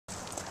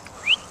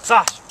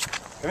Sash,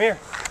 come here.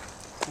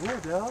 Come here,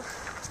 Dell.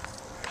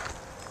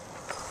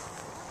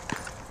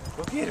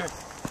 Go get her.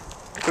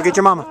 Go get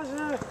your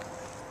mama.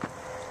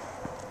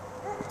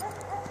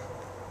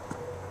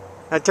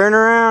 Now turn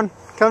around.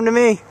 Come to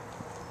me.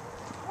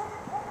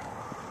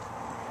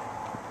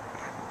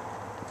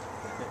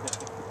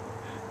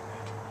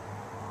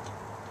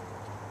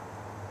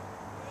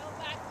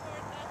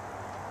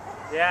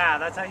 Yeah,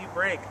 that's how you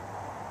brake.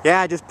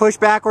 Yeah, just push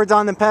backwards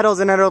on the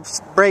pedals and it'll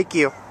brake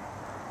you.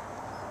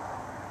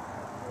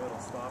 It'll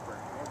stop her.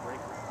 It'll brake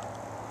her.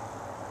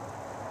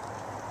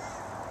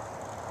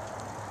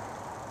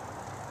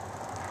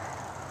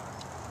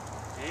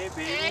 Hey,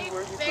 baby, Hey,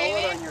 where you baby.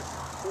 going on your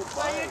cool bike?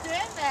 What are you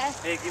doing there?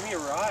 Hey, give me a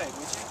ride,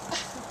 would you?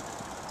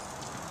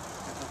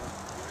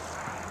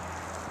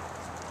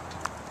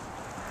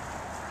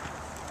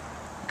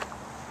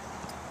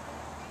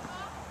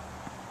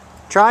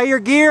 Try your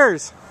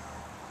gears.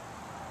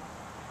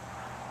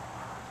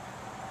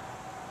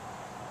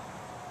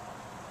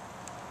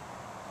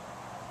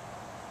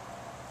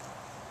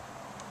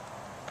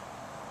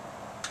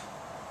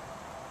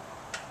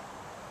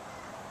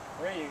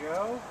 There you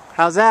go.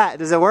 How's that?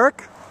 Does it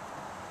work?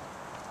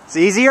 It's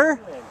easier? Are you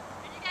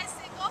guys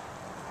single?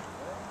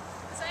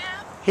 Yes, I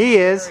am. He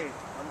is.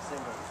 I'm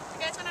single. You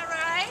guys want to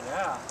ride?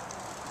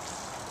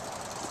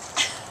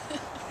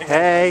 Yeah.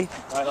 Hey.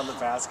 Right on the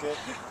basket.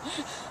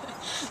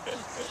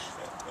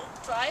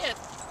 Try it.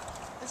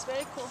 It's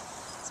very cool.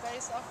 It's very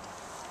soft.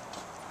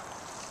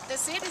 The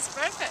seat is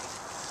perfect.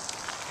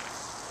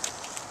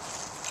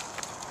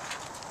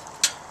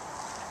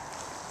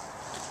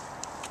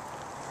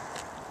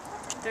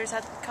 There's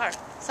a car.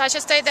 Sasha,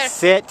 stay there.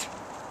 Sit.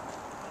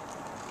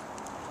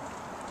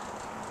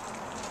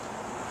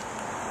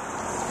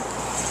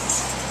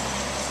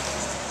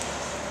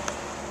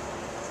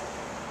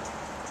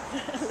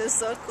 Looks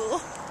so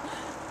cool.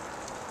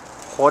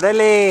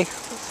 Órale.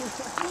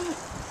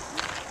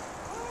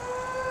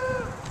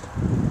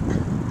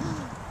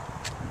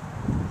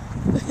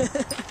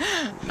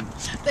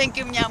 Thank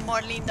you, mi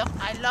amor lindo.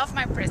 I love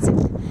my present.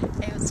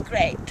 It was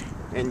great.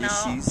 And your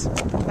shoes.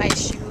 My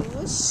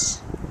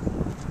shoes.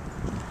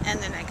 And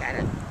then I got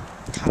a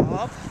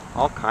top.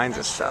 All kinds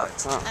and of stuff.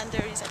 shorts. Huh. And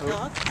there is a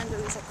dog and there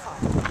is a car.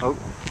 Oh.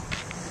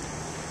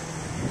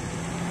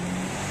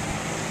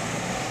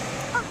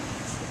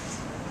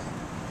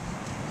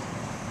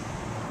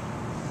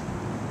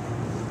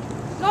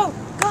 Go,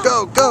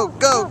 Go, go,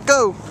 go,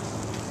 go.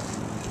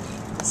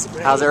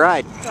 How's it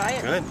ride? Try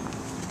it. Good.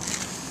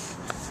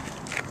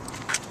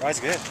 Ride's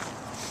good.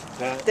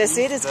 The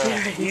seat is The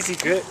great. easy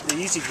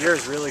gear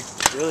is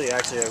really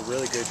actually a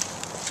really good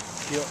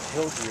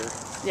hill gear.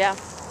 Yeah.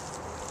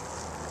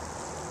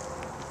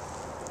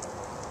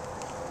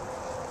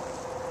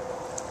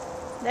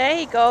 There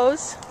he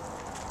goes.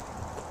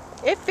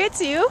 It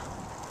fits you.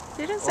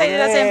 You didn't say it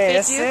doesn't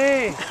fit you.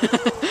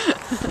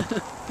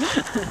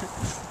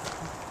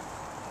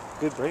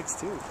 Good brakes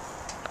too.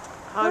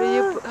 How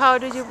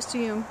do you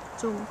zoom?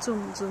 Zoom.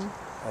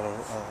 I don't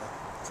know.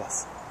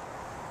 Plus.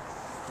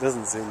 It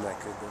doesn't zoom that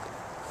good though.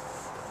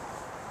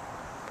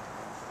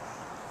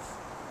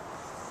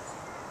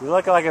 You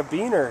look like a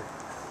beaner.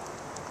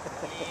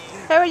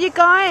 Where are you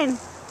going?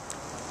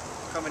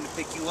 Coming to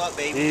pick you up,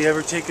 baby. Did you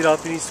ever take it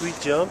off any sweet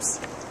jumps?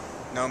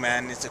 No,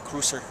 man, it's a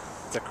cruiser.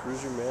 It's a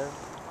cruiser, man.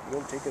 You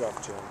don't take it off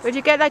jumps. Where'd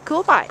you get that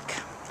cool bike?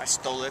 I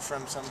stole it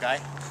from some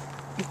guy.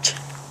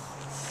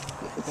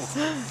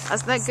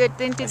 That's not a good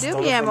thing to do,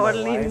 stole it mi from amor my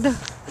lindo.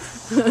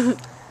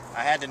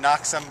 I had to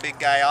knock some big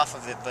guy off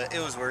of it, but it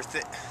was worth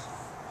it.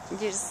 You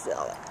just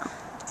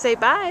say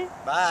bye.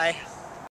 Bye.